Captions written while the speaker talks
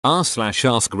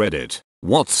r/ask Reddit.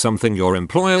 What's something your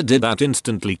employer did that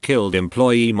instantly killed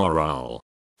employee morale?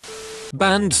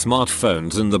 Banned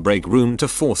smartphones in the break room to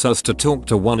force us to talk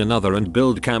to one another and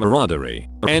build camaraderie.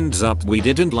 Ends up we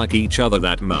didn't like each other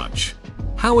that much.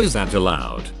 How is that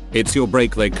allowed? It's your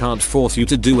break, they can't force you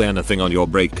to do anything on your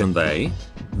break, can they?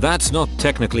 That's not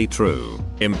technically true.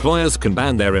 Employers can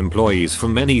ban their employees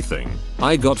from anything.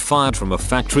 I got fired from a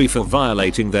factory for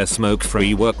violating their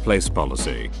smoke-free workplace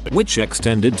policy, which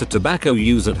extended to tobacco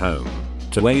use at home.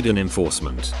 To aid in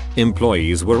enforcement,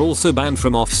 employees were also banned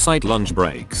from off-site lunch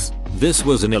breaks. This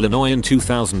was in Illinois in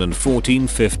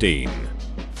 2014-15.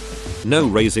 No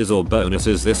raises or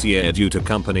bonuses this year due to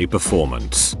company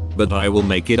performance, but I will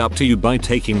make it up to you by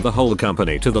taking the whole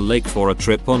company to the lake for a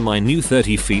trip on my new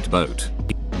 30-feet boat.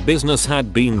 Business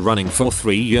had been running for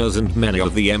 3 years and many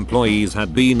of the employees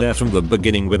had been there from the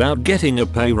beginning without getting a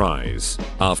pay rise.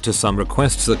 After some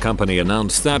requests, the company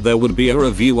announced that there would be a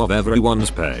review of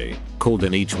everyone's pay, called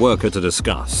in each worker to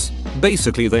discuss.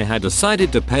 Basically, they had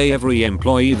decided to pay every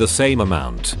employee the same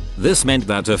amount. This meant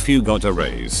that a few got a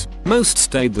raise, most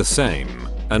stayed the same,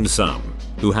 and some,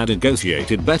 who had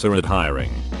negotiated better at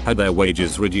hiring, had their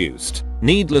wages reduced.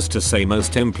 Needless to say,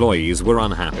 most employees were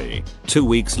unhappy. 2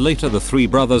 weeks later, the three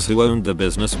brothers who owned the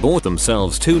business bought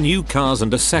themselves 2 new cars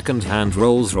and a second-hand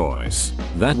Rolls-Royce.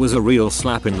 That was a real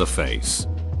slap in the face.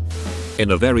 In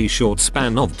a very short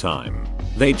span of time,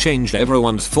 they changed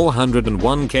everyone's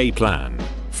 401k plan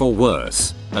for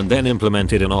worse, and then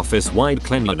implemented an office-wide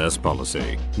cleanliness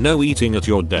policy. No eating at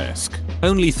your desk.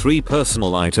 Only 3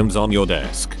 personal items on your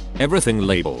desk. Everything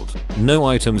labeled. No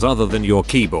items other than your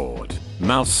keyboard,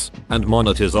 mouse, and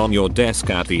monitors on your desk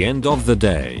at the end of the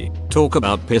day. Talk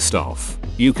about pissed off.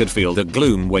 You could feel the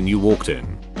gloom when you walked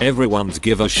in. Everyone's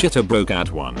give a shitter broke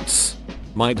at once.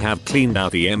 Might have cleaned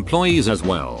out the employees as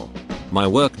well. My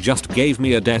work just gave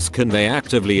me a desk and they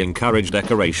actively encourage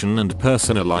decoration and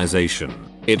personalization.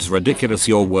 It's ridiculous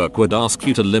your work would ask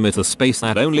you to limit the space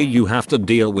that only you have to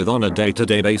deal with on a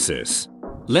day-to-day basis.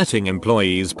 Letting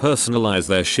employees personalize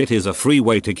their shit is a free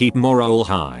way to keep morale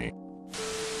high.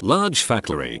 Large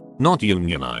factory, not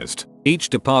unionized. Each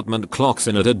department clocks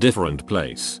in at a different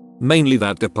place, mainly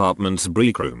that department's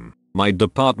break room. My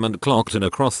department clocked in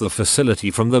across the facility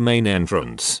from the main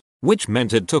entrance, which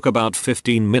meant it took about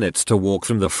 15 minutes to walk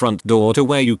from the front door to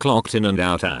where you clocked in and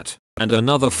out at, and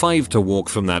another 5 to walk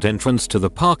from that entrance to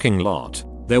the parking lot.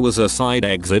 There was a side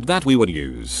exit that we would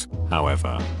use,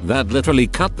 however, that literally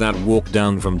cut that walk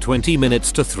down from 20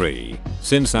 minutes to 3.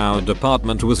 Since our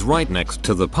department was right next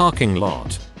to the parking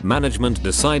lot, management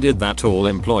decided that all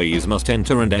employees must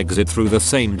enter and exit through the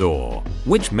same door,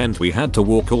 which meant we had to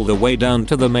walk all the way down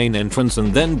to the main entrance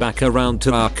and then back around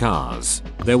to our cars.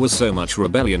 There was so much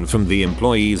rebellion from the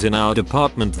employees in our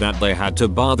department that they had to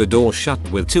bar the door shut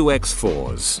with 2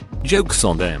 X4s. Jokes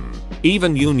on them.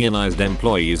 Even unionized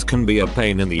employees can be a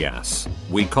pain in the ass.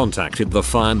 We contacted the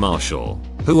fire marshal,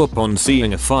 who upon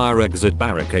seeing a fire exit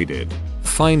barricaded,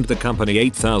 fined the company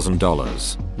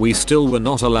 $8,000. We still were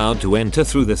not allowed to enter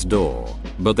through this door,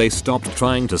 but they stopped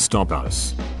trying to stop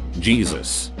us.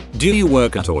 Jesus. Do you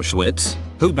work at Auschwitz?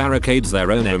 Who barricades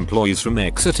their own employees from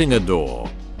exiting a door?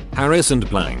 Harris and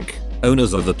Blank,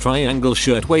 owners of the Triangle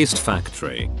Shirtwaist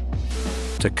Factory.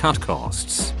 To cut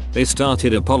costs, they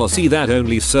started a policy that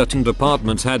only certain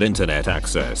departments had internet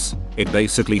access. It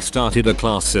basically started a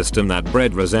class system that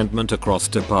bred resentment across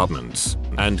departments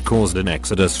and caused an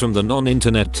exodus from the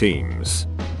non-internet teams.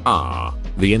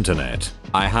 The internet.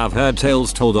 I have heard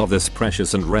tales told of this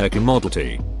precious and rare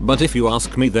commodity, but if you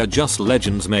ask me, they're just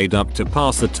legends made up to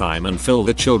pass the time and fill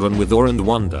the children with awe and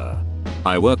wonder.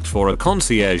 I worked for a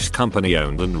concierge company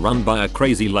owned and run by a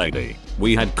crazy lady.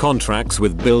 We had contracts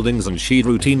with buildings and she'd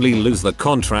routinely lose the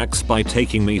contracts by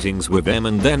taking meetings with them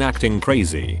and then acting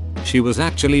crazy. She was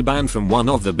actually banned from one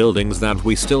of the buildings that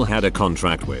we still had a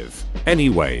contract with.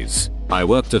 Anyways, I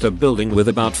worked at a building with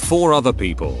about 4 other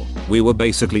people. We were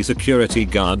basically security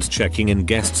guards checking in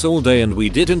guests all day and we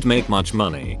didn't make much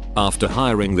money. After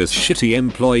hiring this shitty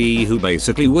employee who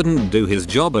basically wouldn't do his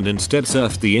job and instead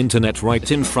surfed the internet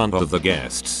right in front of the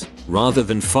guests, rather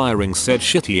than firing said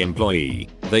shitty employee,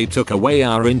 they took away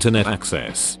our internet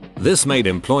access. This made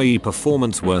employee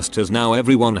performance worse as now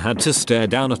everyone had to stare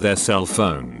down at their cell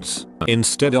phones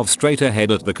instead of straight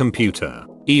ahead at the computer.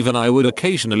 Even I would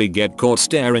occasionally get caught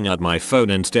staring at my phone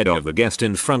instead of the guest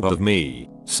in front of me.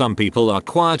 Some people are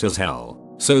quiet as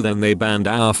hell, so then they banned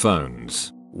our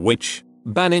phones. Which,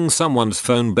 banning someone's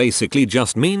phone basically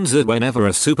just means that whenever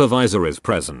a supervisor is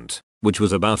present, which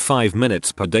was about 5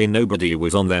 minutes per day, nobody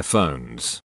was on their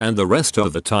phones. and the rest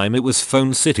of the time it was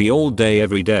Phone City all day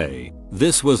every day.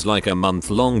 This was like a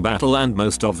month-long battle and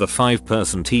most of the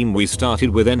 5-person team we started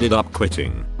with ended up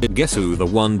quitting. Guess who the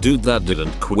one dude that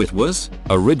didn't quit was?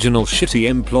 Original shitty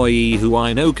employee who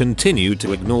I know continued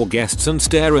to ignore guests and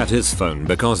stare at his phone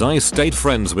because I stayed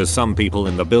friends with some people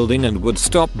in the building and would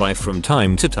stop by from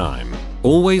time to time.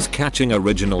 Always catching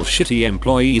original shitty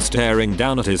employee staring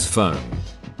down at his phone.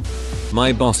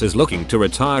 My boss is looking to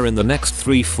retire in the next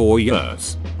 3-4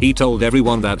 years. He told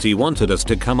everyone that he wanted us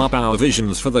to come up our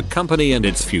visions for the company and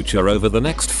its future over the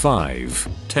next 5,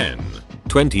 10,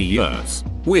 20 years.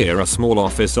 We're a small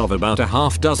office of about a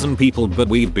half dozen people, but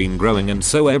we've been growing, and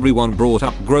so everyone brought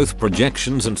up growth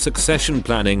projections and succession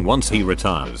planning once he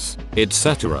retires,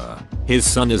 etc. His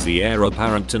son is the heir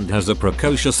apparent and has a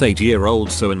precocious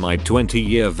 8-year-old, so in my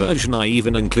 20-year version I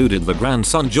even included the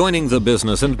grandson joining the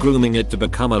business and grooming it to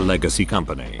become a legacy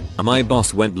company. My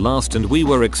boss went last and we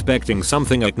were expecting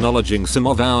something acknowledging some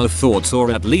of our thoughts,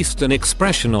 or at least an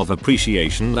expression of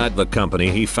appreciation that the company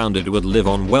he founded would live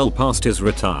on well past his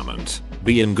retirement,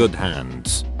 be in good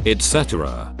hands,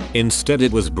 etc. Instead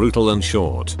it was brutal and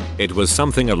short. It was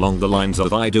something along the lines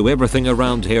of, I do everything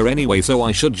around here anyway, so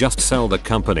I should just sell the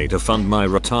company to fund my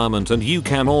retirement and you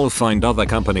can all find other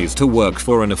companies to work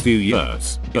for in a few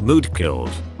years. Mood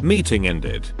killed. Meeting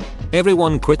ended.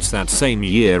 Everyone quits that same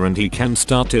year and he can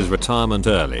start his retirement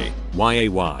early.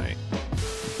 Why?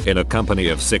 In a company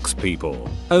of 6 people,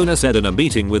 owner said in a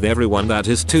meeting with everyone that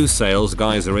his 2 sales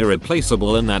guys are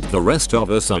irreplaceable and that the rest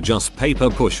of us are just paper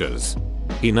pushers.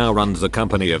 He now runs a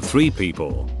company of 3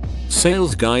 people.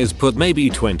 Sales guys put maybe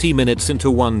 20 minutes into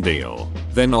one deal.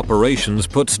 Then operations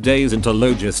puts days into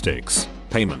logistics,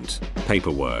 payment,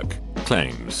 paperwork,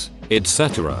 claims,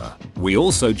 etc. We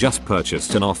also just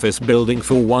purchased an office building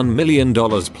for $1 million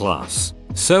plus.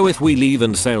 So if we leave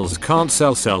and sales can't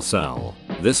sell,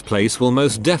 this place will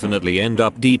most definitely end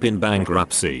up deep in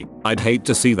bankruptcy. I'd hate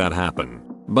to see that happen.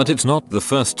 But it's not the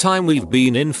first time we've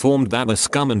been informed that the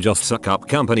scum and just suck up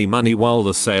company money while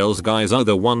the sales guys are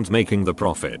the ones making the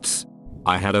profits.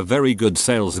 I had a very good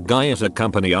sales guy at a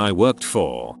company I worked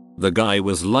for. The guy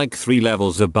was like 3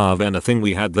 levels above anything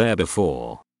we had there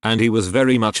before. And he was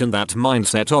very much in that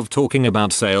mindset of talking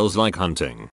about sales like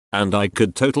hunting. And I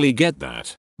could totally get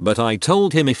that. But I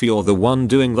told him, if you're the one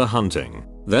doing the hunting,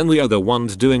 then we are the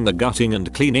ones doing the gutting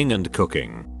and cleaning and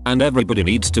cooking. And everybody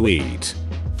needs to eat.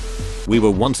 We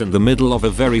were once in the middle of a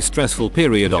very stressful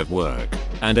period of work,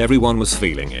 and everyone was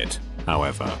feeling it.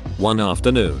 However, one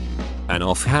afternoon, an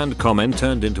offhand comment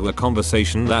turned into a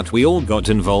conversation that we all got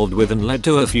involved with and led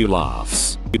to a few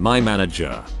laughs. My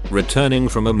manager, returning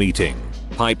from a meeting,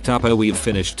 piped up, "Oh, we've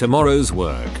finished tomorrow's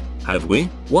work." "Have we?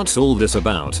 What's all this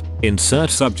about?"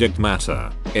 Insert subject matter.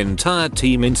 Entire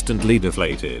team instantly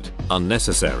deflated.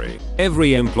 Unnecessary.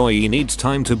 Every employee needs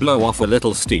time to blow off a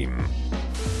little steam.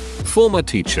 Former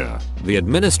teacher. The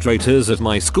administrators at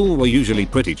my school were usually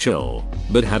pretty chill,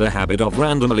 but had a habit of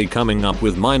randomly coming up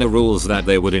with minor rules that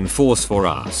they would enforce for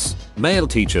us. Male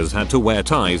teachers had to wear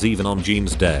ties even on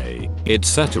Jeans Day,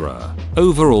 etc.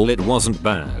 Overall it wasn't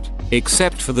bad,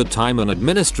 except for the time an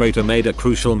administrator made a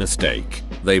crucial mistake.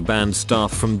 They banned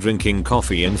staff from drinking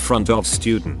coffee in front of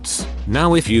students.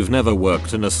 Now if you've never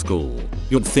worked in a school,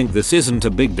 you'd think this isn't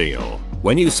a big deal.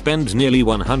 When you spend nearly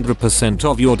 100%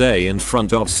 of your day in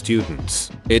front of students,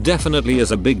 it definitely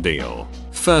is a big deal.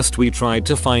 First we tried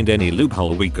to find any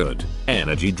loophole we could.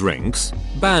 Energy drinks?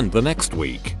 Banned the next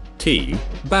week. Tea?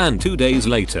 Banned 2 days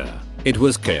later. It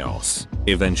was chaos.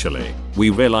 Eventually, we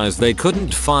realized they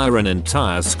couldn't fire an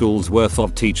entire school's worth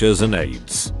of teachers and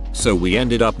aides. So we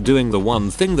ended up doing the one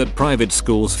thing that private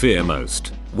schools fear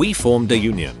most. We formed a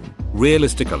union.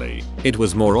 Realistically, it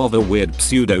was more of a weird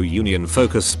pseudo-union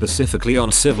focused specifically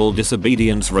on civil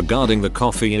disobedience regarding the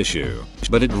coffee issue,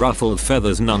 but it ruffled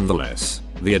feathers nonetheless.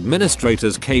 The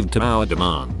administrators caved to our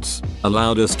demands,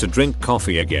 allowed us to drink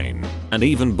coffee again, and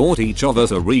even bought each of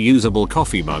us a reusable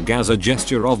coffee mug as a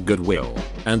gesture of goodwill.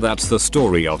 And that's the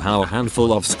story of how a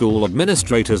handful of school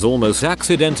administrators almost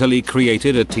accidentally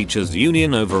created a teachers'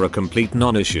 union over a complete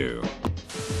non-issue.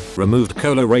 Removed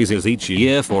COLA raises each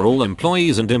year for all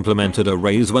employees and implemented a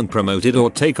raise when promoted or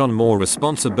take on more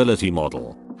responsibility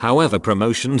model. However,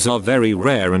 promotions are very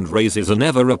rare and raises are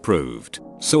never approved.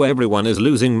 So everyone is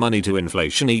losing money to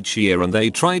inflation each year, and they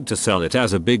tried to sell it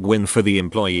as a big win for the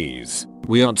employees.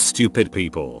 We aren't stupid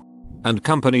people. And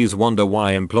companies wonder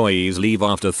why employees leave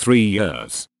after 3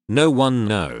 years. No one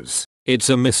knows. It's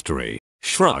a mystery.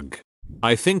 Shrug.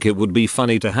 I think it would be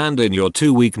funny to hand in your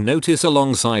 2-week notice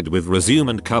alongside with resume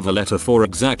and cover letter for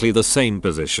exactly the same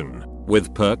position,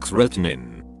 with perks written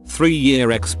in.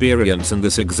 3-year experience in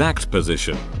this exact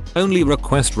position. Only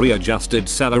request readjusted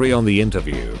salary on the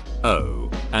interview.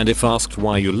 Oh, and if asked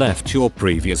why you left your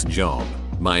previous job,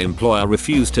 my employer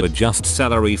refused to adjust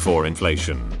salary for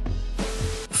inflation.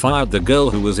 Fired the girl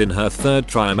who was in her 3rd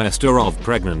trimester of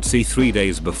pregnancy 3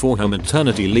 days before her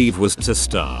maternity leave was to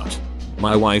start.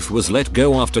 My wife was let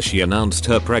go after she announced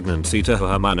her pregnancy to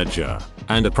her manager,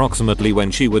 and approximately when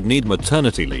she would need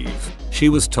maternity leave, she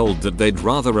was told that they'd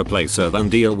rather replace her than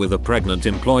deal with a pregnant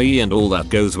employee and all that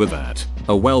goes with that.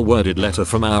 A well-worded letter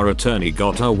from our attorney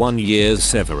got her 1 year's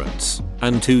severance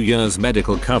and 2 years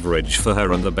medical coverage for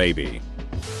her and the baby.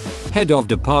 Head of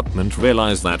department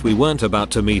realized that we weren't about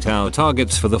to meet our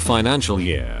targets for the financial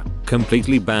year,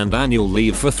 completely banned annual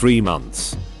leave for 3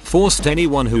 months, forced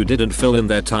anyone who didn't fill in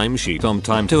their timesheet on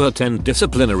time to attend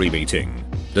disciplinary meeting,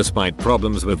 despite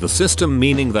problems with the system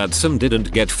meaning that some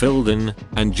didn't get filled in,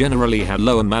 and generally had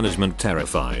lower management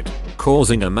terrified,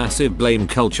 causing a massive blame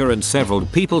culture and several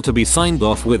people to be signed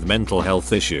off with mental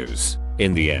health issues.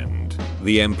 In the end,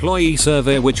 the employee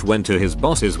survey which went to his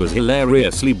bosses was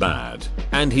hilariously bad,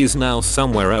 and he's now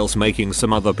somewhere else making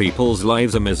some other people's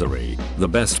lives a misery. The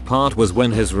best part was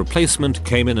when his replacement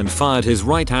came in and fired his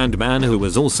right-hand man who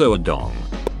was also a dong.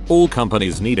 All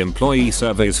companies need employee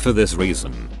surveys for this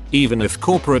reason. Even if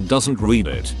corporate doesn't read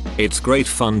it, it's great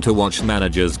fun to watch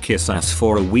managers kiss ass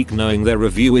for a week knowing their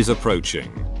review is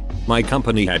approaching. My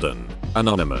company had an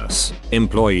anonymous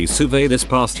employee survey this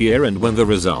past year, and when the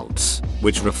results,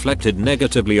 which reflected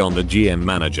negatively on the GM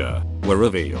manager, were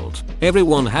revealed,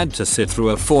 everyone had to sit through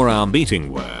a 4-hour meeting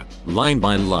where, line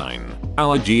by line,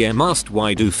 our GM asked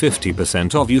why do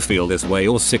 50% of you feel this way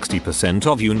or 60%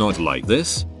 of you not like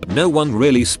this? No one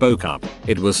really spoke up.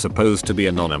 It was supposed to be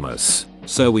anonymous,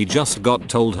 so we just got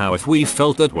told how if we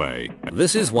felt that way.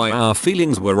 This is why our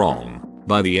feelings were wrong.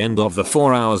 By the end of the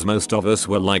 4 hours most of us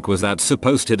were like, was that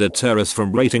supposed to deter us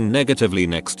from rating negatively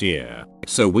next year?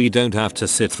 So we don't have to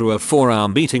sit through a 4-hour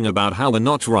meeting about how we're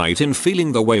not right in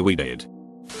feeling the way we did.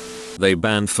 They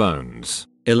banned phones,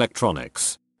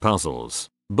 electronics, puzzles,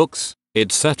 books,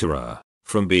 etc.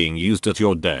 from being used at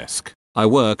your desk. I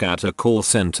work at a call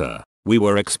center. We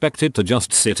were expected to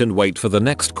just sit and wait for the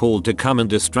next call to come and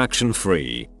distraction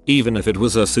free, even if it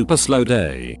was a super slow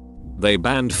day. They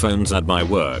banned phones at my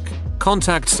work,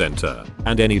 contact center,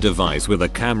 and any device with a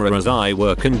camera as I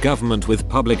work in government with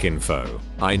public info.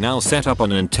 I now set up a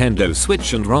Nintendo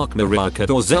Switch and rock Mario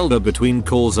Kart or Zelda between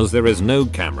calls as there is no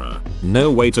camera,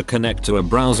 no way to connect to a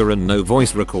browser and no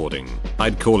voice recording.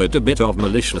 I'd call it a bit of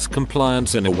malicious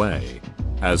compliance in a way.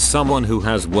 As someone who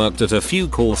has worked at a few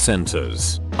call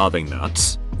centers, are they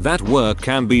nuts? That work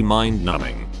can be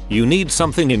mind-numbing. You need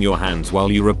something in your hands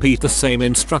while you repeat the same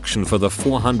instruction for the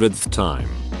 400th time.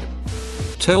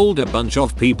 Told a bunch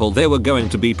of people they were going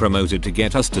to be promoted to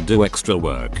get us to do extra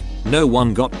work. No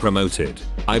one got promoted.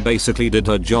 I basically did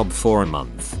her job for a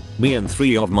month. Me and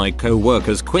 3 of my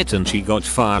co-workers quit and she got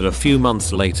fired a few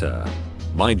months later.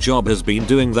 My job has been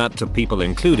doing that to people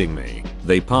including me.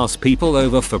 They pass people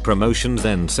over for promotions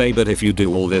and say, but if you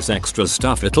do all this extra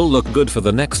stuff it'll look good for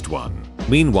the next one.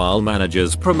 Meanwhile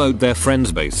managers promote their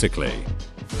friends basically.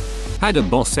 Had a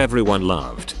boss everyone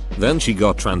loved. Then she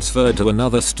got transferred to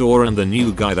another store and the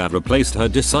new guy that replaced her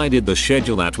decided the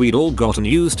schedule that we'd all gotten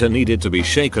used to needed to be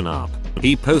shaken up.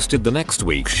 He posted the next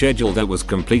week's schedule that was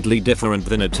completely different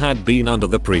than it had been under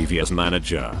the previous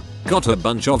manager. Got a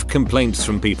bunch of complaints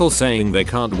from people saying they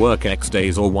can't work X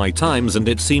days or Y times, and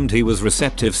it seemed he was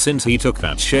receptive since he took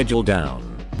that schedule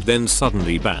down. Then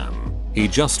suddenly bam, he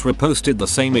just reposted the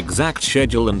same exact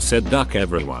schedule and said duck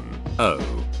everyone. Oh.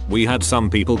 We had some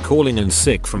people calling in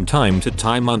sick from time to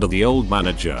time under the old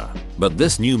manager, but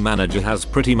this new manager has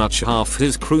pretty much half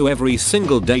his crew every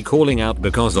single day calling out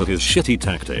because of his shitty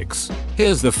tactics.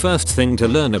 Here's the first thing to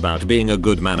learn about being a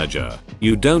good manager.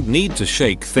 You don't need to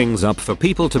shake things up for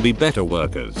people to be better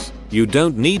workers. You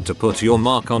don't need to put your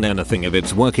mark on anything if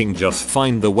it's working just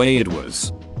fine the way it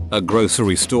was. A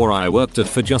grocery store I worked at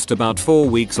for just about 4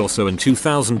 weeks or so in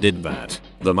 2000 did that.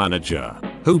 The manager,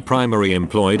 who primarily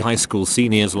employed high school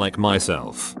seniors like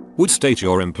myself, would state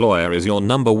your employer is your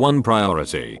 #1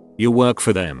 priority. You work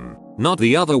for them, not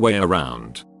the other way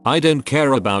around. I don't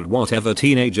care about whatever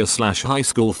teenager/high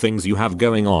school things you have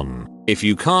going on. If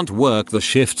you can't work the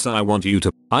shifts I want you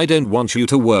to, I don't want you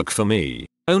to work for me.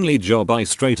 Only job I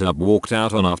straight up walked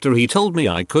out on after he told me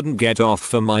I couldn't get off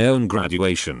for my own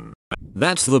graduation.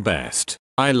 That's the best.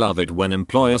 I love it when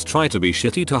employers try to be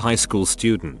shitty to high school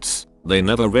students. They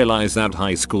never realize that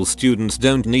high school students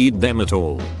don't need them at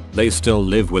all. They still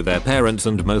live with their parents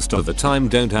and most of the time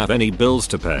don't have any bills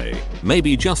to pay.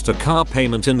 Maybe just a car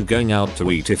payment and going out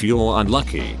to eat if you're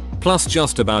unlucky. Plus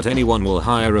just about anyone will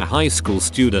hire a high school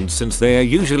student since they are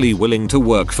usually willing to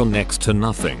work for next to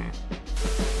nothing.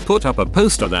 Put up a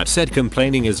poster that said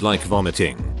complaining is like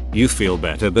vomiting. You feel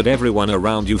better but everyone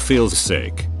around you feels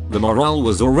sick. The morale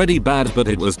was already bad but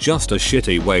it was just a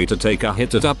shitty way to take a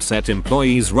hit at upset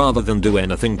employees rather than do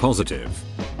anything positive.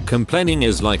 Complaining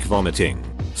is like vomiting.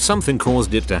 Something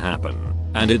caused it to happen.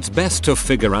 And it's best to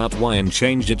figure out why and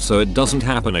change it so it doesn't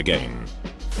happen again.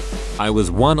 I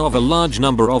was one of a large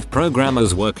number of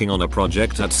programmers working on a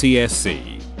project at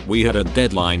CSC. We had a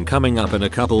deadline coming up in a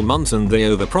couple months and they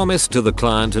overpromised to the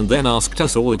client and then asked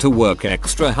us all to work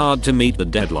extra hard to meet the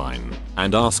deadline.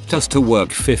 And asked us to work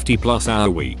 50+ hour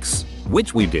weeks.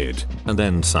 Which we did, and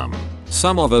then some.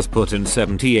 Some of us put in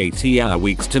 70-80 hour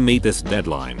weeks to meet this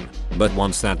deadline. But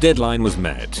once that deadline was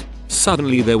met,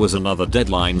 suddenly there was another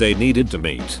deadline they needed to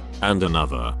meet. And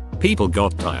another. People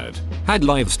got tired, had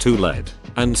lives to lead,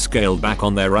 and scaled back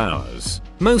on their hours.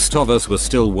 Most of us were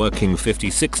still working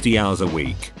 50-60 hours a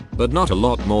week, but not a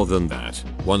lot more than that.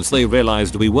 Once they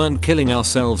realized we weren't killing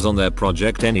ourselves on their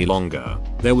project any longer,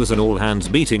 there was an all hands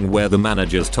meeting where the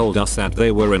managers told us that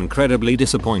they were incredibly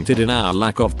disappointed in our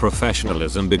lack of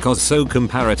professionalism because so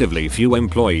comparatively few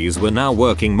employees were now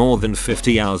working more than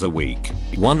 50 hours a week.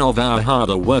 One of our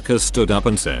harder workers stood up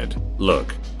and said,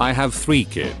 "Look, I have 3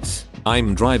 kids.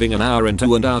 I'm driving an hour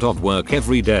into and out of work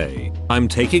every day. I'm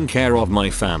taking care of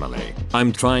my family.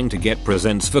 I'm trying to get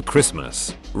presents for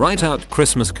Christmas, write out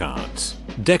Christmas cards,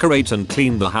 decorate and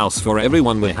clean the house for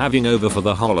everyone we're having over for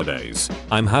the holidays.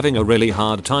 I'm having a really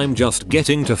hard time just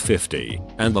getting to 50.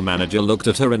 And the manager looked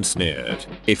at her and sneered.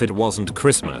 If it wasn't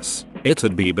Christmas,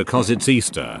 it'd be because it's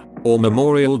Easter, or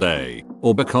Memorial Day,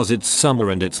 or because it's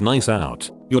summer and it's nice out.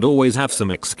 You'd always have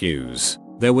some excuse.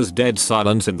 There was dead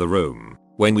silence in the room.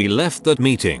 When we left that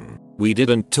meeting, we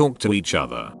didn't talk to each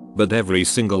other, but every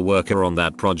single worker on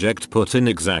that project put in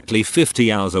exactly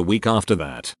 50 hours a week after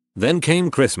that. Then came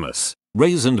Christmas,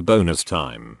 raise and bonus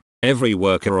time. Every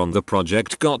worker on the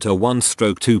project got a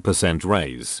 1/2%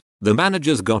 raise. The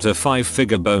managers got a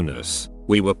 5-figure bonus.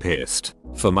 We were pissed.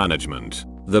 For management,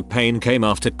 the pain came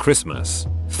after Christmas.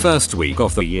 First week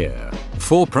of the year,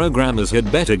 4 programmers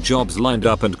had better jobs lined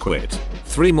up and quit.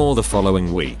 3 more the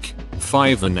following week.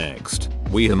 5 the next.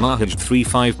 We managed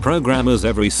 3-5 programmers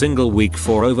every single week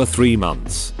for over 3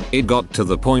 months. It got to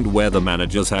the point where the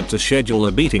managers had to schedule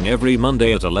a meeting every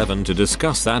Monday at 11 to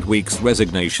discuss that week's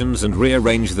resignations and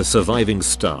rearrange the surviving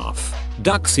staff.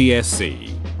 Duck CSC.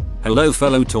 Hello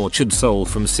fellow tortured soul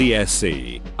from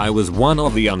CSC. I was one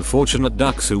of the unfortunate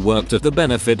ducks who worked at the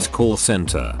benefits call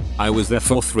center. I was there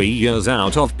for 3 years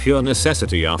out of pure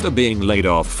necessity after being laid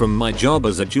off from my job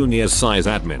as a junior size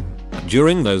admin.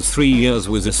 During those 3 years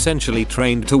was essentially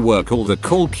trained to work all the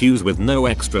call queues with no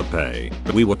extra pay.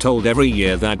 We were told every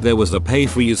year that there was a pay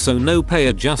freeze so no pay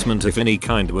adjustment if any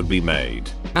kind would be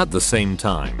made. At the same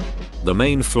time, the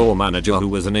main floor manager, who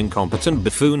was an incompetent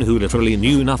buffoon who literally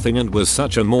knew nothing and was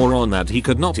such a moron that he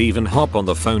could not even hop on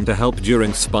the phone to help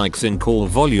during spikes in call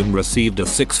volume, received a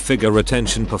 6-figure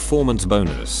retention performance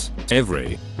bonus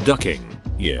every ducking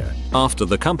year. After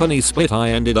the company split, I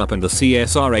ended up in the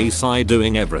CSRA side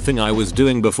doing everything I was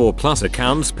doing before plus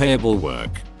accounts payable work.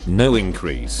 No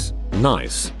increase.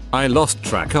 Nice. I lost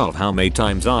track of how many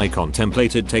times I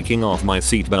contemplated taking off my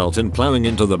seatbelt and plowing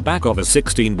into the back of a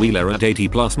 16-wheeler at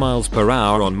 80+ miles per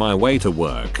hour on my way to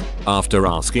work. After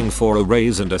asking for a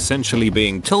raise and essentially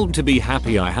being told to be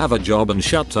happy I have a job and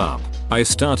shut up, I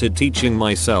started teaching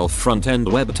myself front-end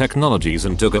web technologies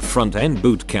and took a front-end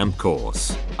bootcamp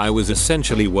course. I was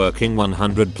essentially working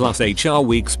 100+ HR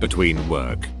weeks between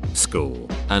work, school,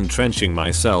 and trenching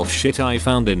myself shit I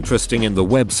found interesting in the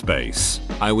web space.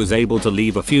 I was able to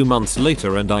leave a few months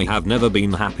later and I have never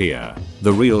been happier.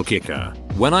 The real kicker: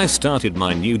 when I started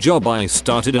my new job, I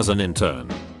started as an intern.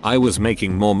 I was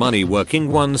making more money working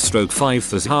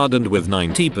 1/5 as hard and with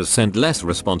 90% less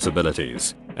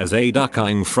responsibilities as a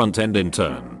duck-ing front-end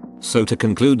intern. So to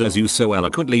conclude, as you so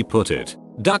eloquently put it,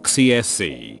 Duck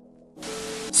CSC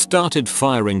started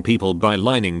firing people by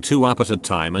lining 2 up at a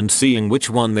time and seeing which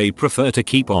one they prefer to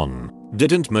keep on.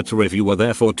 Didn't matter if you were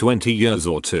there for 20 years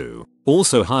or 2.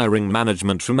 Also hiring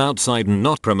management from outside and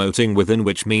not promoting within,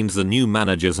 which means the new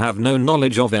managers have no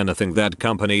knowledge of anything that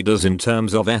company does in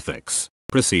terms of ethics,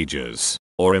 procedures,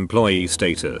 or employee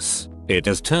status. It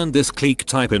has turned this clique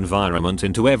type environment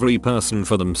into every person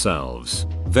for themselves.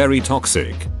 Very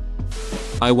toxic.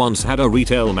 I once had a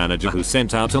retail manager who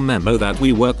sent out a memo that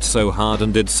we worked so hard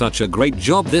and did such a great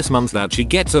job this month that she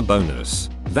gets a bonus.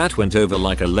 That went over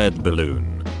like a lead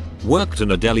balloon. Worked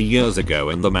in a deli years ago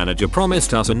and the manager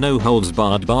promised us a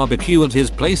no-holds-barred barbecue at his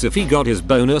place if he got his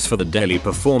bonus for the deli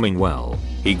performing well.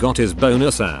 He got his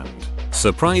bonus and,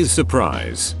 surprise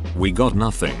surprise, we got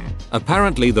nothing.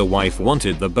 Apparently the wife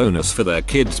wanted the bonus for their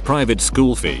kids' private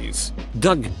school fees.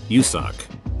 Doug, you suck.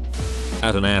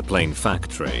 At an airplane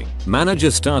factory,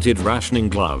 managers started rationing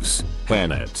gloves,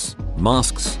 hairnets,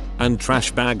 masks, and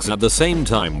trash bags at the same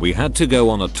time. We had to go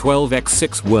on a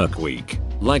 12x6 work week.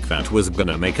 Like that was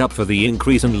gonna make up for the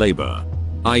increase in labor.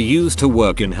 I used to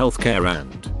work in healthcare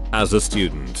and, as a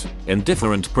student, in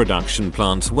different production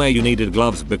plants where you needed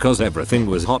gloves because everything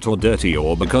was hot or dirty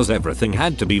or because everything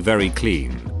had to be very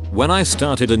clean. When I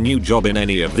started a new job in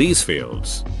any of these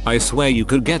fields, I swear you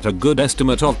could get a good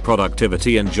estimate of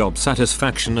productivity and job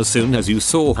satisfaction as soon as you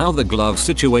saw how the glove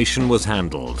situation was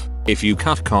handled. If you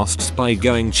cut costs by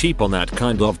going cheap on that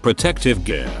kind of protective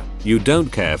gear, you don't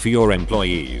care for your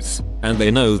employees, and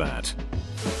they know that.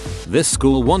 This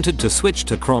school wanted to switch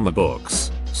to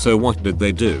Chromebooks, so what did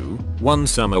they do? One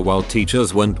summer while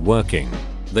teachers weren't working,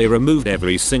 they removed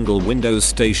every single Windows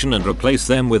station and replaced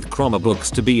them with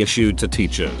Chromebooks to be issued to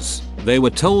teachers. They were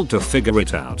told to figure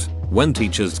it out. When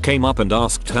teachers came up and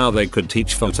asked how they could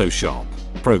teach Photoshop,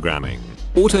 programming,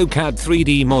 AutoCAD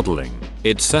 3D modeling,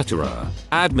 etc.,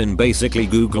 admin basically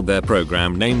googled their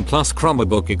program name plus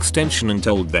Chromebook extension and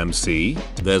told them, see,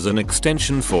 there's an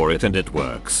extension for it and it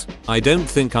works. I don't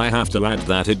think I have to add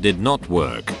that it did not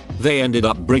work. They ended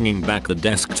up bringing back the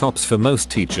desktops for most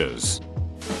teachers.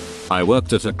 I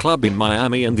worked at a club in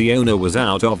Miami and the owner was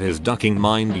out of his ducking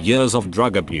mind, years of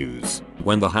drug abuse.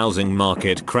 When the housing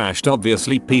market crashed,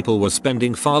 obviously people were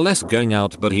spending far less going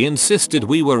out, but he insisted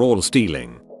we were all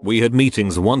stealing. We had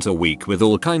meetings once a week with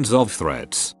all kinds of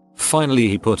threats. Finally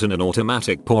he put in an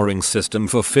automatic pouring system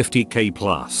for $50K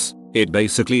plus. It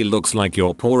basically looks like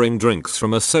you're pouring drinks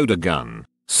from a soda gun.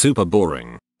 Super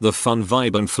boring. The fun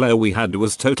vibe and flair we had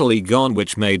was totally gone,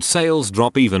 which made sales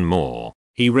drop even more.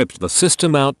 He ripped the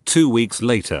system out 2 weeks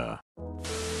later.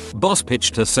 Boss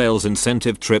pitched a sales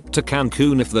incentive trip to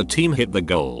Cancun if the team hit the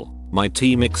goal. My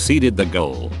team exceeded the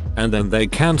goal, and then they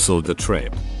cancelled the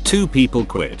trip. 2 people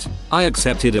quit. I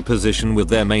accepted a position with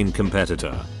their main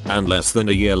competitor, and less than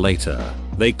a year later,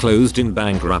 they closed in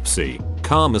bankruptcy.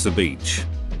 Calm as a beach.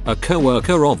 A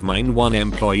coworker of mine won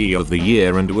Employee of the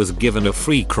Year and was given a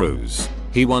free cruise.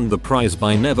 He won the prize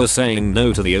by never saying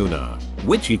no to the owner,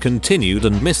 which he continued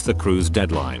and missed the cruise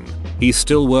deadline. He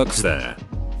still works there.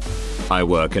 I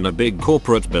work in a big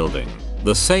corporate building.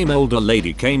 The same older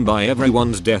lady came by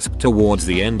everyone's desk towards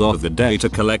the end of the day to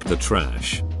collect the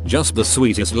trash. Just the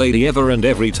sweetest lady ever, and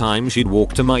every time she'd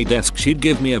walk to my desk she'd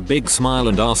give me a big smile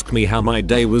and ask me how my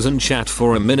day was and chat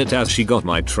for a minute as she got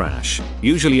my trash.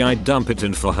 Usually I'd dump it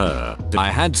in for her.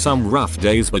 I had some rough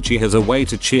days, but she has a way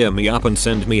to cheer me up and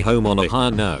send me home on a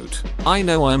higher note. I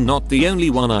know I'm not the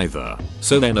only one either.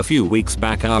 So then a few weeks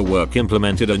back our work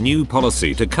implemented a new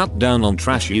policy to cut down on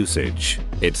trash usage.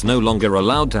 It's no longer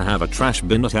allowed to have a trash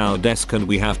bin at our desk and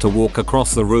we have to walk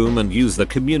across the room and use the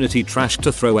community trash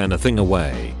to throw anything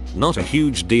away. Not a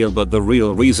huge deal, but the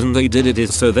real reason they did it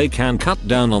is so they can cut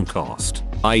down on cost,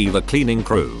 i.e. the cleaning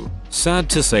crew. Sad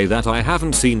to say that I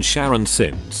haven't seen Sharon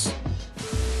since.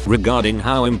 Regarding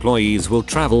how employees will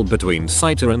travel between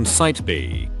Site A and Site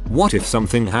B, what if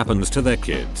something happens to their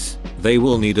kids? They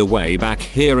will need a way back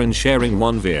here, and sharing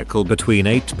one vehicle between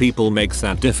 8 people makes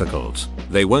that difficult.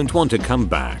 They won't want to come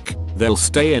back. They'll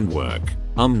stay and work.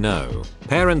 No.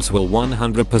 Parents will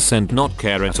 100% not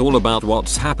care at all about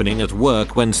what's happening at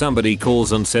work when somebody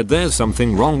calls and said there's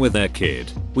something wrong with their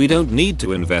kid. We don't need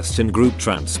to invest in group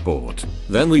transport.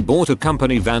 Then we bought a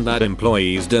company van that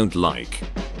employees don't like.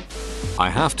 I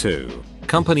have to.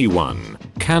 Company 1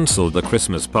 cancelled the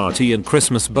Christmas party and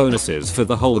Christmas bonuses for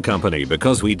the whole company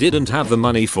because we didn't have the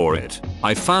money for it.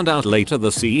 I found out later the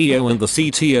CEO and the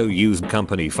CTO used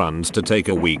company funds to take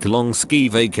a week-long ski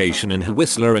vacation in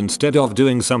Whistler instead of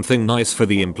doing something nice for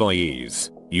the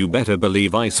employees. You better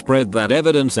believe I spread that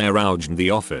evidence around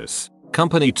the office.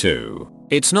 Company 2.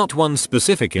 It's not one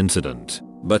specific incident,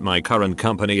 but my current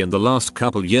company in the last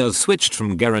couple years switched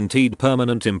from guaranteed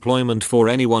permanent employment for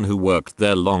anyone who worked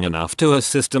there long enough to a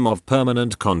system of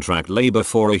permanent contract labor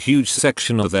for a huge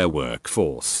section of their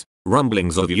workforce.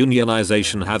 Rumblings of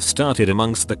unionization have started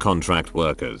amongst the contract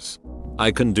workers.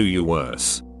 I can do you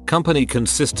worse. Company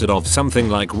consisted of something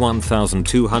like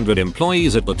 1,200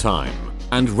 employees at the time,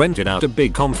 and rented out a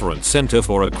big conference center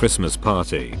for a Christmas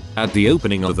party. At the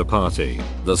opening of the party,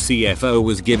 the CFO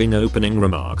was giving opening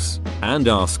remarks, and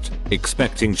asked,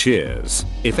 expecting cheers,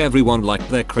 if everyone liked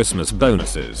their Christmas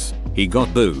bonuses. He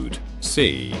got booed.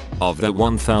 Of the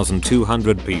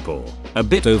 1,200 people, A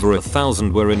bit over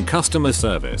 1,000 were in customer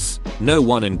service. No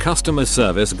one in customer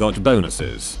service got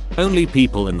bonuses. Only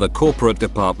people in the corporate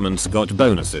departments got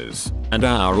bonuses. And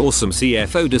our awesome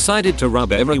CFO decided to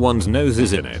rub everyone's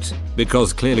noses in it.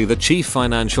 Because clearly the chief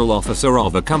financial officer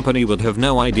of a company would have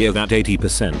no idea that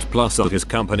 80% plus of his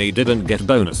company didn't get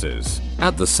bonuses.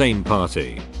 At the same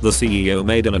party, the CEO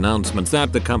made an announcement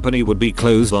that the company would be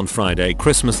closed on Friday.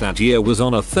 Christmas that year was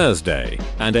on a Thursday,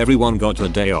 and everyone got a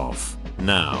day off.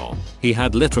 Now, he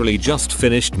had literally just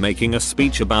finished making a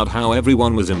speech about how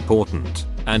everyone was important,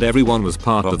 and everyone was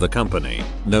part of the company,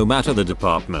 no matter the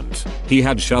department. He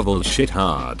had shoveled shit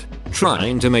hard,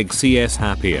 trying to make CS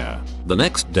happier. The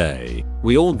next day,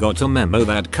 we all got a memo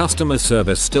that customer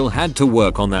service still had to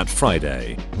work on that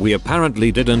Friday. We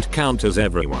apparently didn't count as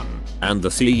everyone, and the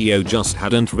CEO just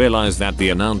hadn't realized that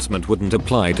the announcement wouldn't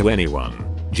apply to anyone.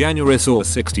 January saw a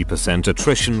 60%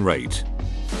 attrition rate.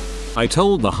 I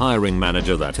told the hiring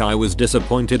manager that I was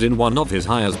disappointed in one of his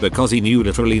hires because he knew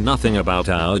literally nothing about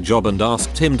our job and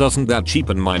asked him, doesn't that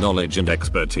cheapen my knowledge and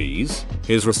expertise?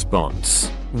 His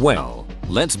response, well,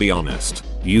 let's be honest,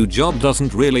 your job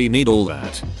doesn't really need all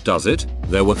that, does it?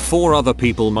 There were 4 other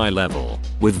people my level,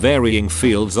 with varying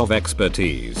fields of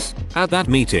expertise, at that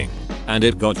meeting, and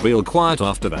it got real quiet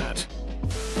after that.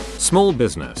 Small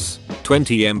business,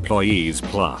 20 employees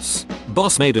plus.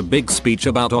 Boss made a big speech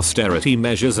about austerity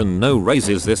measures and no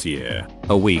raises this year.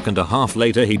 A week and a half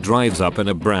later he drives up in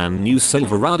a brand new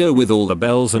Silverado with all the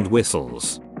bells and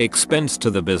whistles. Expense to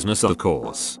the business, of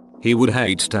course. He would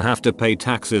hate to have to pay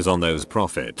taxes on those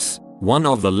profits. One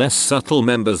of the less subtle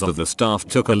members of the staff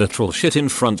took a literal shit in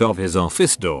front of his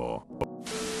office door.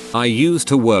 I used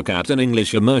to work at an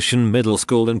English immersion middle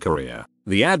school in Korea.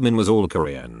 The admin was all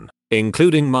Korean,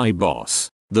 including my boss,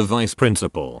 the vice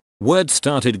principal. Word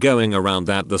started going around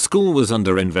that the school was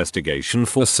under investigation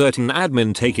for certain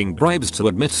admin taking bribes to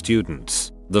admit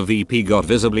students. The VP got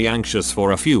visibly anxious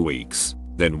for a few weeks.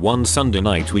 Then one Sunday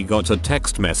night we got a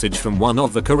text message from one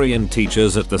of the Korean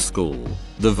teachers at the school.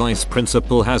 The vice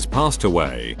principal has passed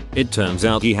away. It turns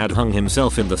out he had hung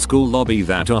himself in the school lobby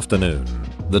that afternoon.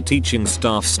 The teaching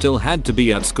staff still had to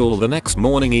be at school the next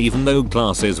morning even though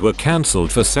classes were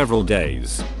cancelled for several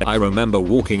days. I remember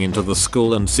walking into the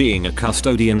school and seeing a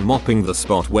custodian mopping the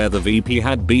spot where the VP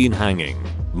had been hanging.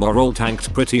 Morale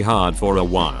tanked pretty hard for a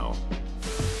while.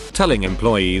 Telling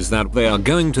employees that they are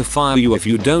going to fire you if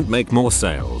you don't make more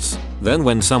sales. Then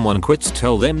when someone quits,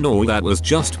 tell them no, that was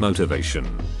just motivation.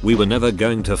 We were never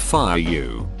going to fire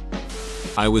you.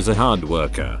 I was a hard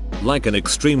worker, like an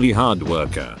extremely hard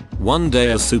worker. One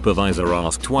day a supervisor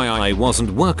asked why I wasn't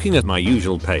working at my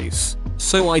usual pace.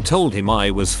 So I told him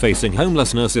I was facing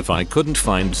homelessness if I couldn't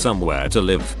find somewhere to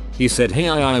live. He said, hey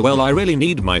well I really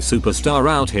need my superstar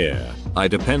out here. I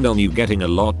depend on you getting a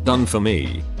lot done for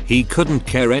me. He couldn't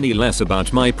care any less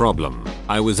about my problem.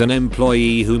 I was an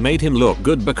employee who made him look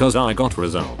good because I got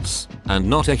results, and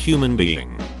not a human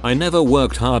being. I never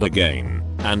worked hard again,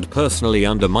 and personally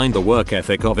undermined the work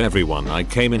ethic of everyone I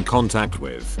came in contact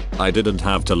with. I didn't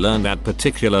have to learn that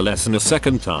particular lesson a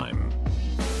second time.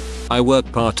 I work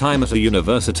part-time at a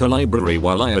university library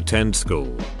while I attend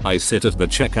school. I sit at the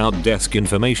checkout desk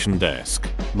information desk.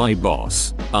 My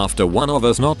boss, after one of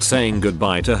us not saying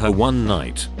goodbye to her one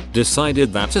night,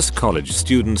 decided that us college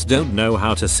students don't know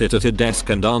how to sit at a desk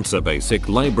and answer basic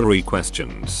library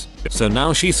questions. So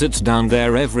now she sits down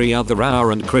there every other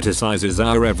hour and criticizes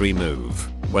our every move.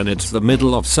 When it's the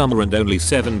middle of summer and only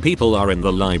 7 people are in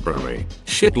the library.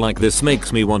 Shit like this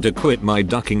makes me want to quit my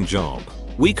ducking job.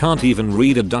 We can't even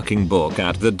read a ducking book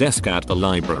at the desk at the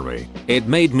library. It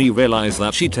made me realize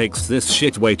that she takes this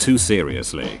shit way too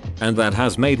seriously, and that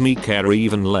has made me care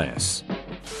even less.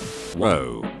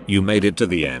 Whoa, you made it to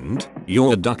the end?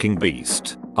 You're a ducking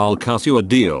beast. I'll cut you a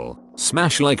deal.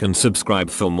 Smash like and subscribe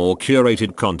for more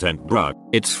curated content, bruh.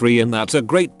 It's free and that's a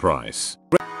great price.